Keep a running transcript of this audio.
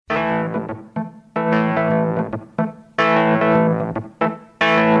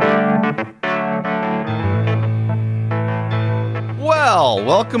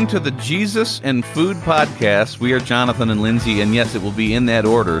Welcome to the Jesus and Food Podcast. We are Jonathan and Lindsay, and yes, it will be in that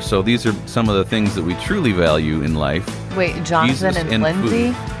order. So these are some of the things that we truly value in life. Wait, Jonathan and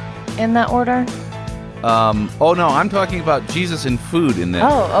Lindsay food. In that order? Oh, no, I'm talking about Jesus and food in that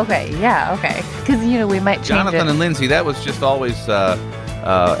order. Oh, okay. Yeah, okay. Because, we might change Jonathan and Lindsay, that was just always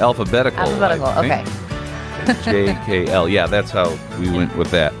alphabetical. Alphabetical, okay. J-K-L. Yeah, that's how we went with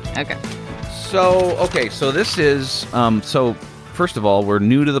that. Okay. So this is, first of all, we're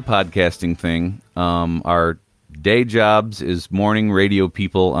new to the podcasting thing. Our day jobs is morning radio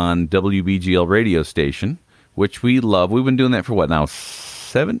people on WBGL radio station, which we love. We've been doing that for what now?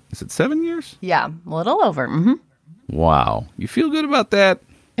 7? Is it 7 years? Yeah, a little over. Mm-hmm. Wow. You feel good about that?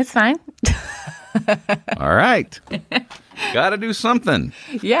 It's fine. All right. Got to do something.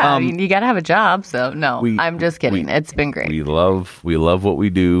 Yeah, you got to have a job. So no, I'm just kidding. It's been great. We love what we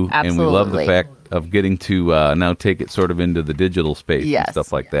do. Absolutely. And we love the fact of getting to now take it sort of into the digital space and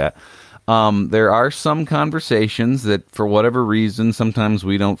stuff like that. There are some conversations that, for whatever reason, sometimes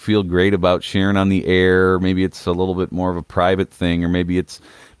we don't feel great about sharing on the air. Or maybe it's a little bit more of a private thing, or maybe it's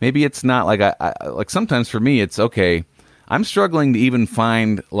not. Like sometimes for me, it's okay. I'm struggling to even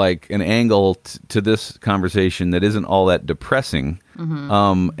find like an angle to this conversation that isn't all that depressing.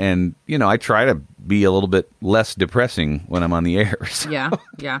 Mm-hmm. And I try to be a little bit less depressing when I'm on the air. So.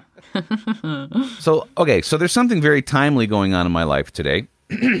 Yeah. So there's something very timely going on in my life today.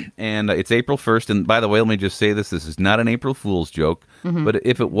 And it's April 1st. And by the way, let me just say this is not an April Fool's joke. Mm-hmm. But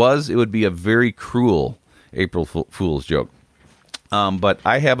if it was, it would be a very cruel April Fool's joke. But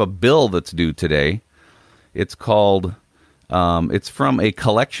I have a bill that's due today. It's called, it's from a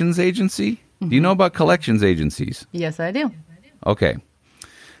collections agency. Mm-hmm. Do you know about collections agencies? Yes, I do. Okay.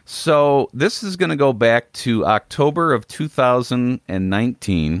 So this is going to go back to October of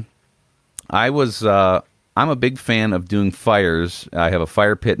 2019. I'm a big fan of doing fires. I have a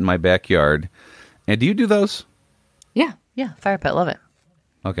fire pit in my backyard. And do you do those? Yeah, fire pit, love it.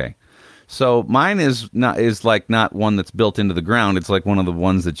 Okay. So mine is not one that's built into the ground. It's like one of the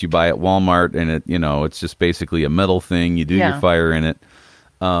ones that you buy at Walmart, and it's just basically a metal thing. You do your fire in it,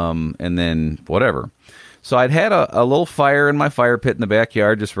 and then whatever. So I'd had a little fire in my fire pit in the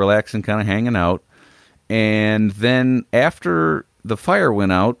backyard, just relaxing, kind of hanging out. And then after the fire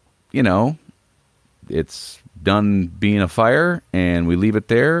went out, it's done being a fire, and we leave it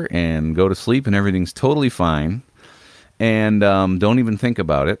there and go to sleep, and everything's totally fine, and don't even think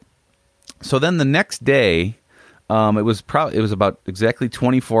about it. So then the next day, it was about exactly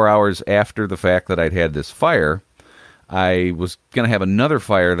 24 hours after the fact that I'd had this fire. I was going to have another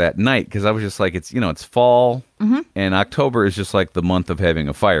fire that night because I was just like, it's fall, mm-hmm. and October is just like the month of having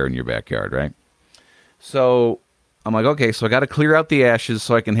a fire in your backyard, right? So I'm like, okay, so I got to clear out the ashes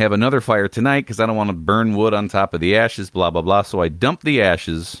so I can have another fire tonight because I don't want to burn wood on top of the ashes, blah, blah, blah. So I dump the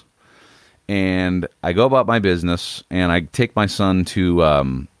ashes, and I go about my business, and I take my son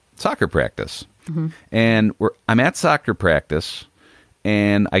to soccer practice. Mm-hmm. And I'm at soccer practice,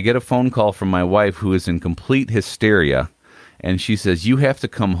 and I get a phone call from my wife, who is in complete hysteria, and she says, "You have to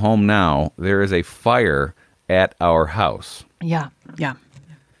come home now. There is a fire at our house." Yeah.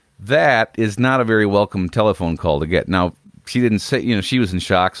 That is not a very welcome telephone call to get. Now, she didn't say, she was in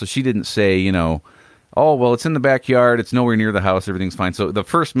shock, so she didn't say, oh, well, it's in the backyard, it's nowhere near the house, everything's fine. So the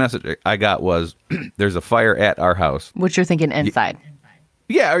first message I got was, there's a fire at our house. Which you're thinking inside.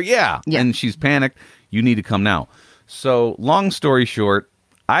 Yeah. And she's panicked. You need to come now. So long story short,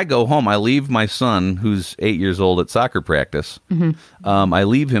 I go home. I leave my son, who's 8 years old, at soccer practice. Mm-hmm. I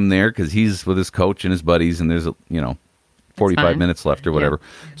leave him there because he's with his coach and his buddies, and there's 45 minutes left or whatever. Yeah.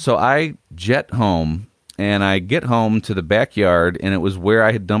 So I jet home, and I get home to the backyard, and it was where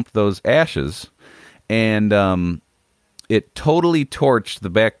I had dumped those ashes, and it totally torched the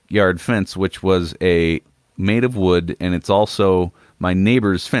backyard fence, which was made of wood, and it's also my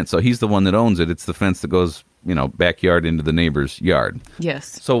neighbor's fence. So he's the one that owns it. It's the fence that goes, backyard into the neighbor's yard.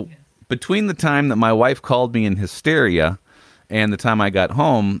 Yes. So between the time that my wife called me in hysteria and the time I got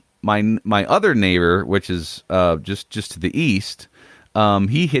home, my other neighbor, which is just to the east,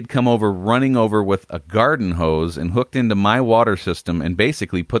 he had come over running over with a garden hose and hooked into my water system and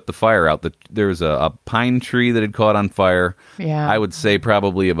basically put the fire out. There was a pine tree that had caught on fire. Yeah. I would say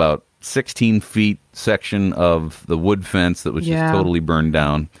probably about 16 feet section of the wood fence that was just totally burned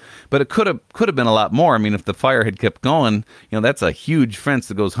down. But it could have been a lot more. I mean, if the fire had kept going, that's a huge fence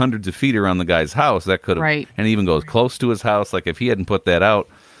that goes hundreds of feet around the guy's house. That could have, and even goes close to his house. Like if he hadn't put that out,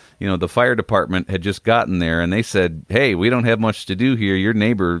 the fire department had just gotten there, and they said, "Hey, we don't have much to do here. Your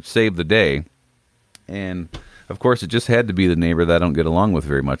neighbor saved the day." And Of course, it just had to be the neighbor that I don't get along with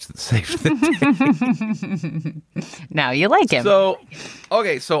very much that saved the day. Now you like him. So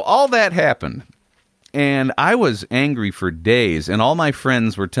all that happened. And I was angry for days, and all my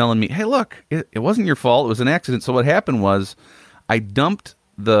friends were telling me, hey, look, it wasn't your fault. It was an accident. So what happened was I dumped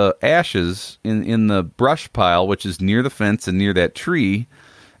the ashes in the brush pile, which is near the fence and near that tree.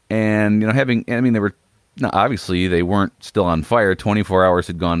 And, obviously they weren't still on fire. 24 hours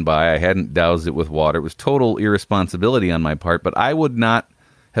had gone by. I hadn't doused it with water. It was total irresponsibility on my part, but I would not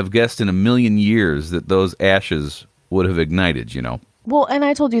have guessed in a million years that those ashes would have ignited, Well, and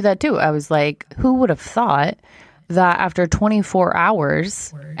I told you that too. I was like, who would have thought that after 24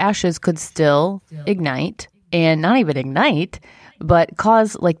 hours, ashes could still ignite, and not even ignite, but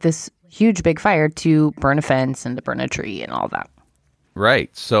cause like this huge big fire to burn a fence and to burn a tree and all that.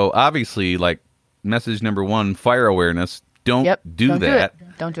 Right. So obviously, like message number 1, fire awareness. Don't do that.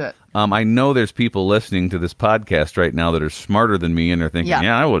 Don't do it. I know there's people listening to this podcast right now that are smarter than me, and they're thinking,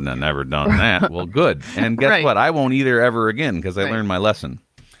 yeah I wouldn't have never done that. Well, good. And guess what? I won't either ever again because I learned my lesson.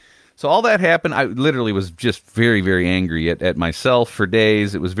 So all that happened. I literally was just very, very angry at myself for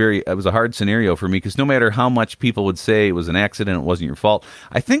days. It was a hard scenario for me because no matter how much people would say it was an accident, it wasn't your fault.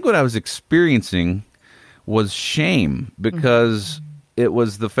 I think what I was experiencing was shame because it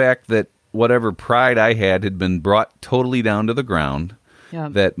was the fact that whatever pride I had been brought totally down to the ground. Yeah.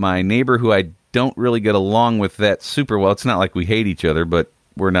 That my neighbor, who I don't really get along with that super well, it's not like we hate each other, but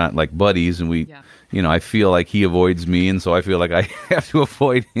we're not like buddies, and I feel like he avoids me, and so I feel like I have to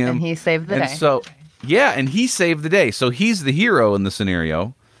avoid him. And he saved the day. So, and he saved the day. So he's the hero in the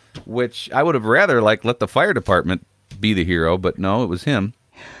scenario, which I would have rather let the fire department be the hero, but no, it was him.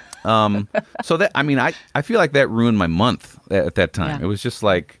 So that, I feel like that ruined my month at that time. Yeah. It was just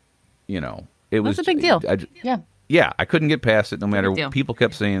like, it was a big deal. Yeah, I couldn't get past it no matter what. People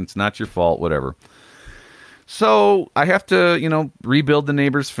kept saying it's not your fault, whatever. So I have to, rebuild the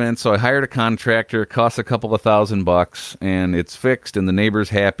neighbor's fence. So I hired a contractor. It costs a couple of $1,000, and it's fixed, and the neighbor's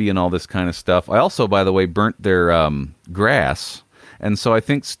happy and all this kind of stuff. I also, by the way, burnt their grass. And so I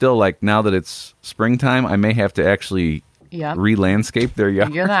think still, now that it's springtime, I may have to actually re-landscape their yard.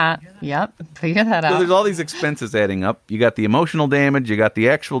 Figure that. Yep. Figure that out. So there's all these expenses adding up. You got the emotional damage. You got the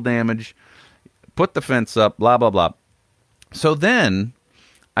actual damage. Put the fence up, blah, blah, blah. So then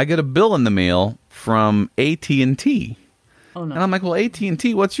I get a bill in the mail from AT&T. Oh, no. And I'm like, well,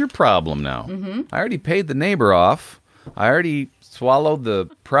 AT&T, what's your problem now? Mm-hmm. I already paid the neighbor off. I already swallowed the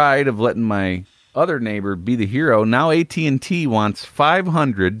pride of letting my other neighbor be the hero. Now AT&T wants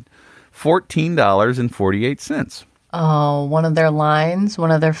 $514.48. Oh, one of their lines?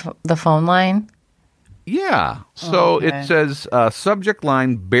 The phone line? Yeah. So it says subject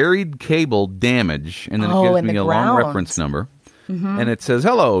line buried cable damage, and then it gives me a long reference number. Mm-hmm. And it says,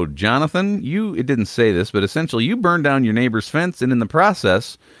 hello, Jonathan. It didn't say this, but essentially you burned down your neighbor's fence, and in the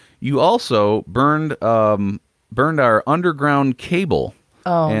process, you also burned our underground cable.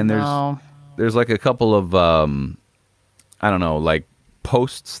 Oh, and there's like a couple of,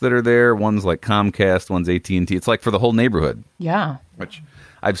 posts that are there. One's like Comcast, one's AT&T. It's like for the whole neighborhood. Yeah. Which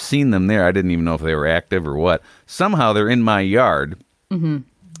I've seen them there. I didn't even know if they were active or what. Somehow they're in my yard. Mm-hmm.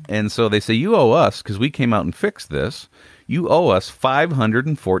 And so they say, you owe us, because we came out and fixed this, you owe us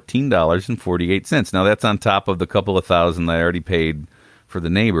 $514.48. Now that's on top of the couple of $1,000 that I already paid for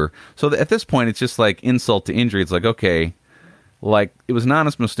the neighbor. So at this point, it's just like insult to injury. It's like, okay, it was an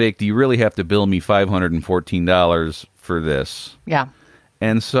honest mistake. Do you really have to bill me $514 for this? Yeah.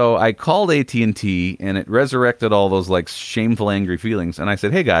 And so I called AT&T, and it resurrected all those shameful, angry feelings. And I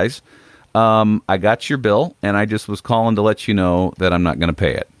said, hey, guys, I got your bill, and I just was calling to let you know that I'm not going to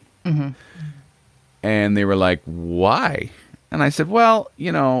pay it. Mm-hmm. And they were like, why? And I said, well,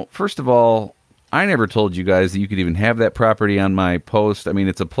 first of all, I never told you guys that you could even have that property on my post.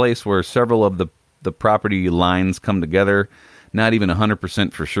 It's a place where several of the property lines come together. Not even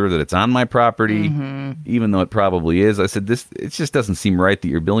 100% for sure that it's on my property, even though it probably is. I said, it just doesn't seem right that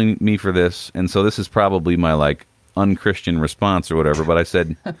you're billing me for this. And so this is probably my unchristian response or whatever. But I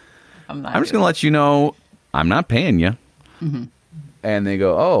said, I'm just going to let you know I'm not paying you. Mm-hmm. And they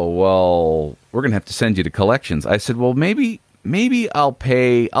go, oh, well, we're going to have to send you to collections. I said, well, maybe I'll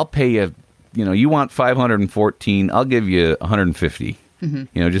pay you, you want 514, I'll give you 150,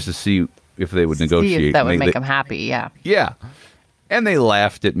 just to see if they would negotiate. See if that would make them happy, yeah. Yeah. And they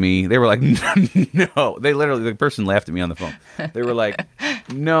laughed at me. They were like, no. The person laughed at me on the phone. They were like,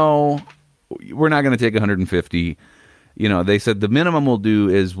 no, we're not going to take 150. They said the minimum we'll do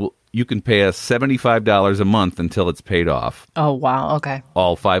is you can pay us $75 a month until it's paid off. Oh, wow. Okay.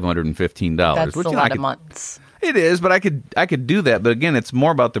 All $515. That's a lot of months. It is, but I could do that. But again, it's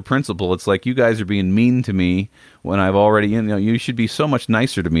more about the principle. It's like you guys are being mean to me when I've already, you should be so much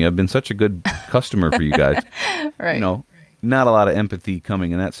nicer to me. I've been such a good customer for you guys. Right. Not a lot of empathy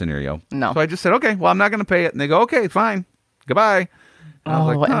coming in that scenario. No. So I just said, okay, well, I'm not going to pay it. And they go, okay, fine. Goodbye. And I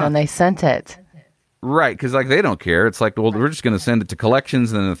was like, and then they sent it. Right, because they don't care. It's like, well, we're just going to send it to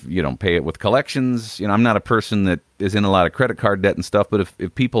collections, and if you don't pay it with collections, I'm not a person that is in a lot of credit card debt and stuff, but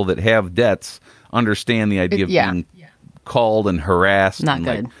if people that have debts understand the idea of being called and harassed. Not and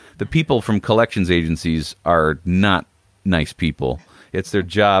good. The people from collections agencies are not nice people. It's their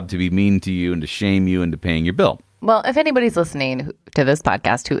job to be mean to you and to shame you into paying your bill. Well, if anybody's listening to this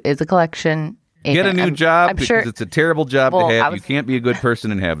podcast who is a collection agent, Get a new job I'm because sure it's a terrible job to have. You can't be a good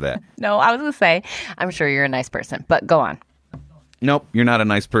person and have that. No, I was going to say, I'm sure you're a nice person, but go on. Nope, you're not a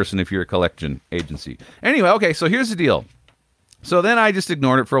nice person if you're a collection agency. Anyway, okay, so here's the deal. So then I just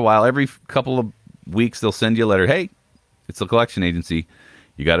ignored it for a while. Every couple of weeks, they'll send you a letter. Hey, it's a collection agency.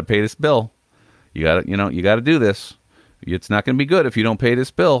 You got to pay this bill. You got to, you got to do this. It's not going to be good if you don't pay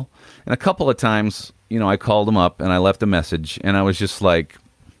this bill. And a couple of times, I called them up and I left a message, and I was just like,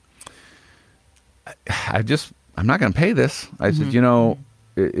 I'm not going to pay this. I said,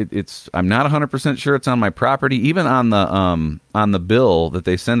 it's I'm not 100% sure it's on my property. Even on the bill that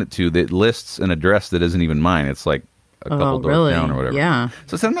they send it to, that lists an address that isn't even mine. It's like a couple doors down or whatever. Yeah.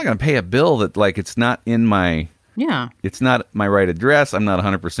 So I said, I'm not going to pay a bill that it's not in my it's not my right address. I'm not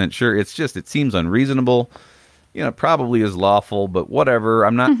 100% sure. It's just it seems unreasonable. It probably is lawful, but whatever.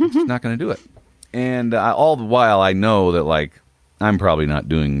 I'm not just not going to do it. And all the while I know that I'm probably not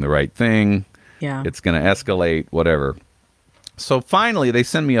doing the right thing. Yeah. It's going to escalate, whatever. So finally, they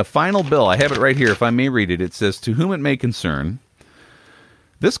send me a final bill. I have it right here. If I may read it, it says, "To whom it may concern,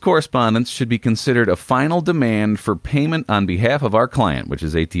 this correspondence should be considered a final demand for payment on behalf of our client," which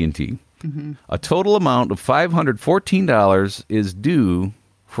is AT&T. Mm-hmm. "A total amount of $514 is due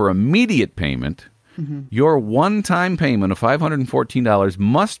for immediate payment. Mm-hmm. Your one-time payment of $514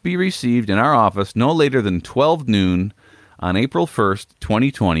 must be received in our office no later than 12 noon on April 1st,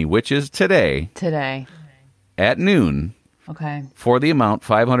 2020, which is today. Today. At noon. Okay. For the amount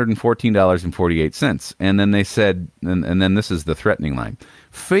 $514.48. And then they said, and then this is the threatening line.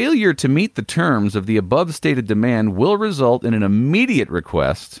 "Failure to meet the terms of the above stated demand will result in an immediate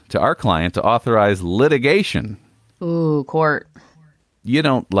request to our client to authorize litigation." Ooh, court. You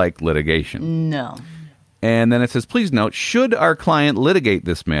don't like litigation. No. And then it says, "Please note, should our client litigate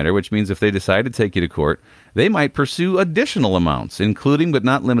this matter," which means if they decide to take you to court, "they might pursue additional amounts, including but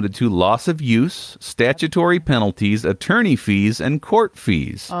not limited to loss of use, statutory penalties, attorney fees, and court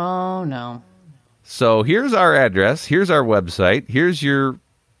fees." Oh, no. So here's our address. Here's our website. Here's your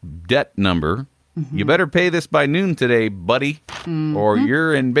debt number. Mm-hmm. You better pay this by noon today, buddy, or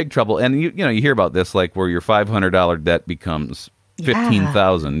you're in big trouble. And you hear about this, where your $500 debt becomes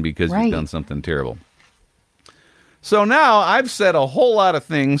 $15,000 because you've done something terrible. So now I've said a whole lot of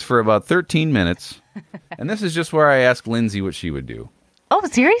things for about 13 minutes, and this is just where I asked Lindsay what she would do. Oh,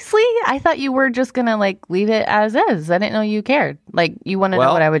 seriously? I thought you were just going to leave it as is. I didn't know you cared. You want to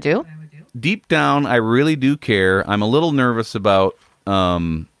know what I would do? Deep down, I really do care. I'm a little nervous about, at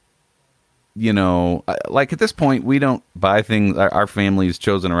this point, we don't buy things. Our family's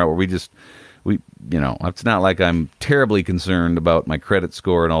chosen a route where it's not like I'm terribly concerned about my credit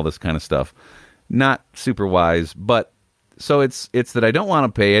score and all this kind of stuff. Not super wise, but so it's that I don't want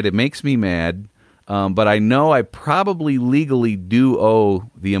to pay it. It makes me mad, but I know I probably legally do owe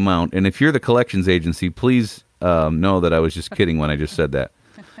the amount. And if you're the collections agency, please know that I was just kidding when I just said that.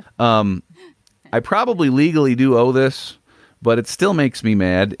 I probably legally do owe this, but it still makes me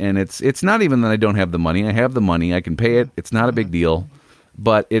mad. And it's not even that I don't have the money. I have the money. I can pay it. It's not a big deal,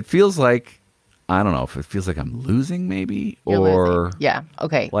 but it feels like, I don't know if it feels like I'm losing maybe. You're losing. Yeah,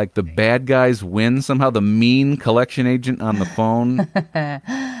 okay. Like the bad guys win somehow, the mean collection agent on the phone.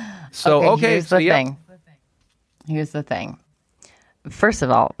 So, here's the thing. Here's the thing. First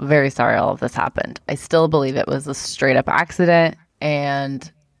of all, very sorry all of this happened. I still believe it was a straight up accident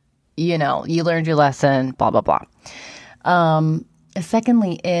and, you learned your lesson, blah, blah, blah.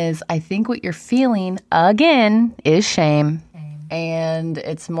 Secondly is I think what you're feeling, again, is shame. And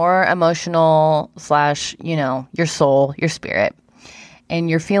it's more emotional / your soul, your spirit. And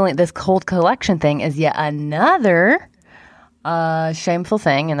you're feeling this cold collection thing is yet another shameful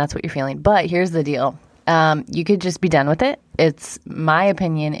thing, and that's what you're feeling. But here's the deal. You could just be done with it. My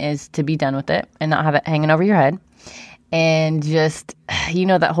opinion is to be done with it and not have it hanging over your head. And just,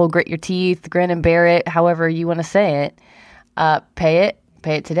 that whole grit your teeth, grin and bear it, however you want to say it. Pay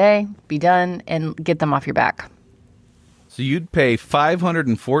it today, be done, and get them off your back. So you'd pay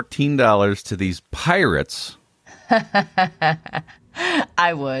 $514 to these pirates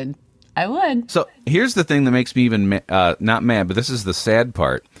I would. So here's the thing that makes me even not mad, but this is the sad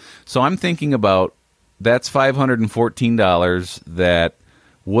part. So I'm thinking about that's $514 that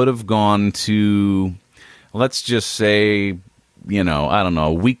would have gone to, let's just say, I don't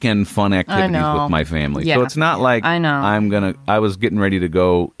know, weekend fun activities with my family. Yeah. So it's not like I know. I was getting ready to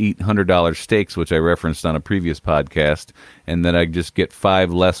go eat $100 steaks, which I referenced on a previous podcast, and then I just get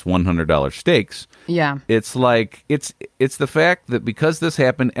 5 less $100 steaks. Yeah. It's like, it's the fact that because this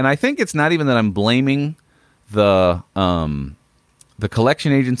happened, and I think it's not even that I'm blaming the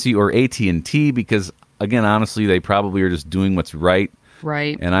collection agency or AT&T, because again, honestly, they probably are just doing what's right.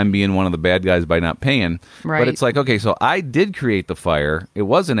 Right. And I'm being one of the bad guys by not paying. Right. But it's like, okay, so I did create the fire. It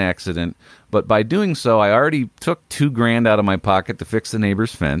was an accident. But by doing so, I already took $2,000 out of my pocket to fix the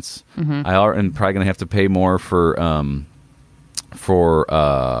neighbor's fence. Mm-hmm. I'm probably going to have to pay more for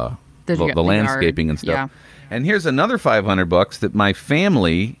the landscaping and stuff. Yeah. And here's another $500 that my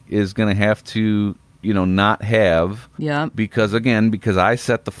family is going to have to, not have. Yeah. Because I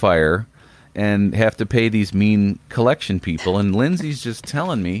set the fire. And have to pay these mean collection people. And Lindsay's just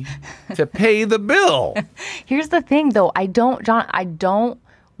telling me to pay the bill. Here's the thing, though. I don't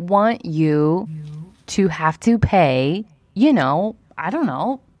want you to have to pay, I don't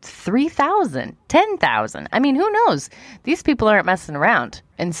know, $3,000, $10,000. I mean, who knows? These people aren't messing around.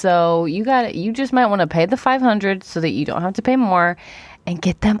 And so you just might want to pay the $500 so that you don't have to pay more and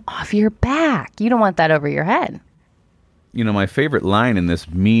get them off your back. You don't want that over your head. My favorite line in this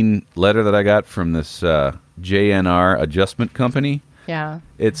mean letter that I got from this JNR adjustment company. Yeah.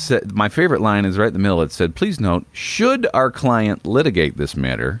 It's my favorite line is right in the middle. It said, "Please note, should our client litigate this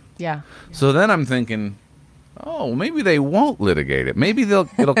matter." Yeah. So then I'm thinking, oh, maybe they won't litigate it. Maybe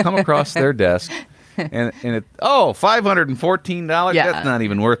it'll come across their desk. And $514? Yeah. That's not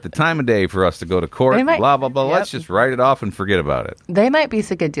even worth the time of day for us to go to court. Blah, blah, blah. Yep. Let's just write it off and forget about it. They might be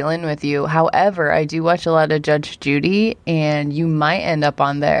sick of dealing with you. However, I do watch a lot of Judge Judy, and you might end up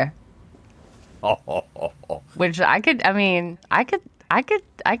on there. Which I could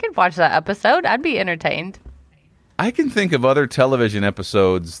watch that episode. I'd be entertained. I can think of other television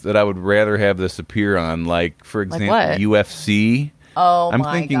episodes that I would rather have this appear on, like, for example, UFC. Oh,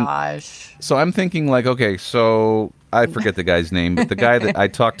 my gosh. So I'm thinking, like, okay, so I forget the guy's name, but the guy that I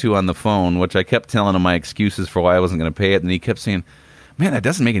talked to on the phone, which I kept telling him my excuses for why I wasn't going to pay it, and he kept saying, man, that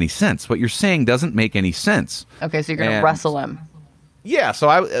doesn't make any sense. What you're saying doesn't make any sense. Okay, so you're going to wrestle him. Yeah,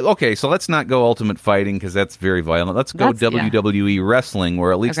 so so let's not go Ultimate Fighting because that's very violent. Let's go WWE Wrestling,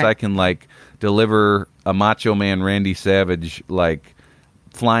 where at least I can, like, deliver a Macho Man Randy Savage, like,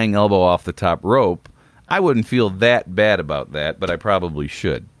 flying elbow off the top rope. I wouldn't feel that bad about that, but I probably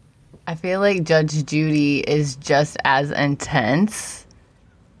should. I feel like Judge Judy is just as intense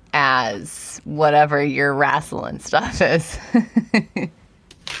as whatever your wrestling stuff is.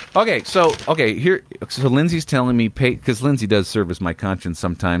 So Lindsay's telling me pay, because Lindsay does serve as my conscience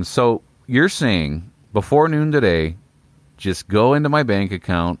sometimes. So you're saying before noon today, just go into my bank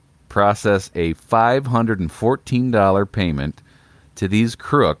account, process a $514 payment to these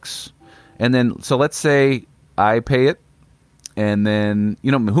crooks. And then, so let's say I pay it, and then,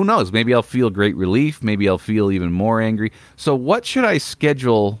 who knows? Maybe I'll feel great relief. Maybe I'll feel even more angry. So what should I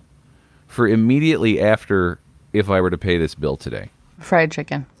schedule for immediately after if I were to pay this bill today? Fried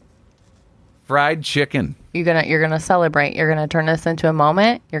chicken. Fried chicken. You're gonna celebrate. You're gonna turn this into a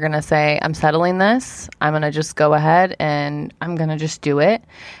moment. You're gonna say, I'm settling this. I'm gonna just go ahead and I'm gonna just do it.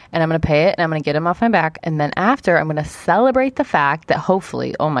 And I'm gonna pay it and I'm gonna get him off my back. And then after, I'm gonna celebrate the fact that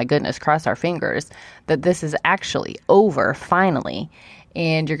hopefully, oh my goodness, cross our fingers, that this is actually over finally.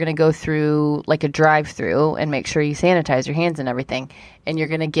 And you're gonna go through like a drive-through and make sure you sanitize your hands and everything. And you're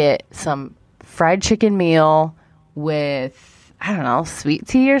gonna get some fried chicken meal with, I don't know, sweet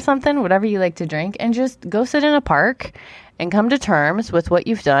tea or something, whatever you like to drink, and just go sit in a park and come to terms with what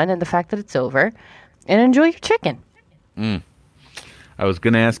you've done and the fact that it's over and enjoy your chicken. I was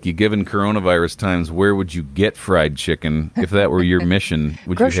going to ask you, given coronavirus times, where would you get fried chicken if that were your mission?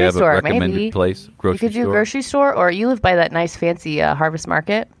 Would you have a recommended place? You could do grocery store, or you live by that nice fancy Harvest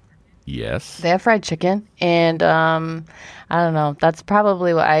Market. Yes. They have fried chicken, and I don't know. That's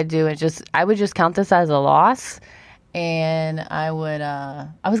probably what I'd do. I would just count this as a loss. And I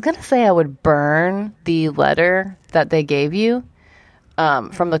was going to say I would burn the letter that they gave you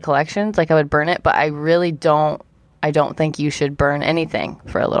from the collections. Like I would burn it, but I really don't think you should burn anything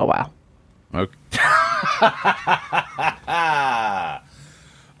for a little while. Okay.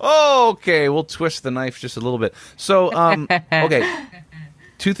 Okay, we'll twist the knife just a little bit. So, okay,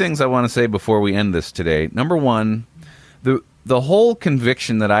 two things I want to say before we end this today. Number one, the whole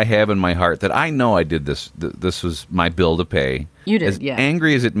conviction that I have in my heart that I know I did this. This was my bill to pay. You did, as yeah.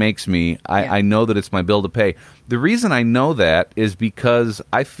 angry as it makes me, Yeah. I know that it's my bill to pay. The reason I know that is because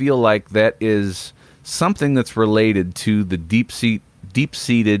I feel like that is something that's related to the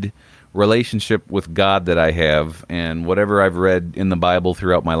deep-seated relationship with God that I have, and whatever I've read in the Bible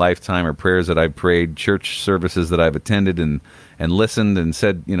throughout my lifetime, or prayers that I've prayed, church services that I've attended and listened and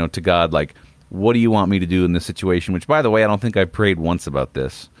said, to God, like, what do you want me to do in this situation? Which, by the way, I don't think I prayed once about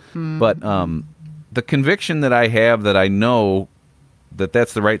this. But the conviction that I have, that I know that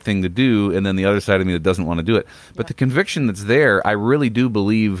that's the right thing to do, and then the other side of me that doesn't want to do it. But the conviction that's there, I really do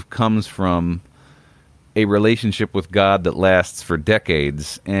believe comes from a relationship with God that lasts for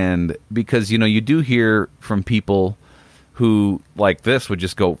decades. And because, you do hear from people who, like this, would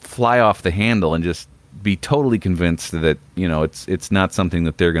just go fly off the handle and just be totally convinced that, it's not something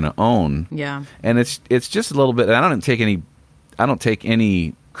that they're going to own. Yeah. And it's just a little bit, I don't take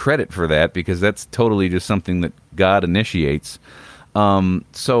any credit for that, because that's totally just something that God initiates.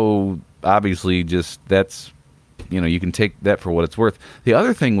 So obviously just that's, you can take that for what it's worth. The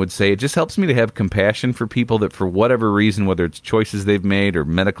other thing would say, it just helps me to have compassion for people that for whatever reason, whether it's choices they've made or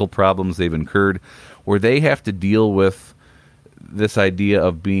medical problems they've incurred, where they have to deal with this idea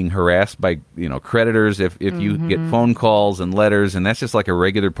of being harassed by, creditors. If you get phone calls and letters, and that's just like a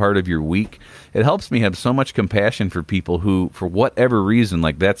regular part of your week, it helps me have so much compassion for people who, for whatever reason,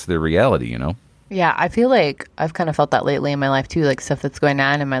 like that's their reality, Yeah, I feel like I've kind of felt that lately in my life too, like stuff that's going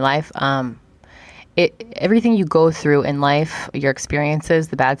on in my life. Everything you go through in life, your experiences,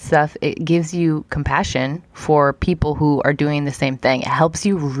 the bad stuff, it gives you compassion for people who are doing the same thing. It helps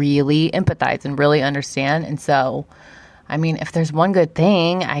you really empathize and really understand. And so, I mean, if there's one good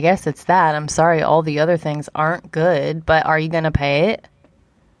thing, I guess it's that. I'm sorry, all the other things aren't good, but are you going to pay it?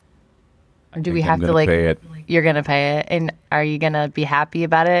 Or do we have to, like, pay it? You're going to pay it? And are you going to be happy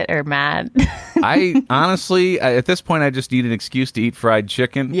about it or mad? I honestly, at this point, I just need an excuse to eat fried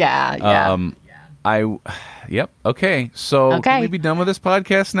chicken. Yeah. Yep. Okay. So can we be done with this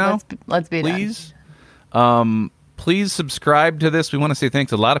podcast now? Let's be please. Please subscribe to this. We want to say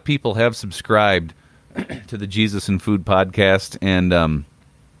thanks. A lot of people have subscribed to the Jesus and Food podcast, and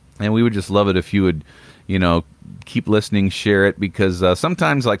we would just love it if you would, keep listening, share it, because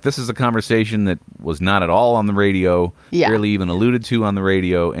sometimes, like, this is a conversation that was not at all on the radio, barely even alluded to on the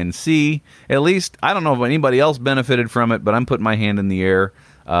radio, and at least, I don't know if anybody else benefited from it, but I'm putting my hand in the air.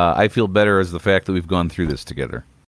 I feel better as the fact that we've gone through this together.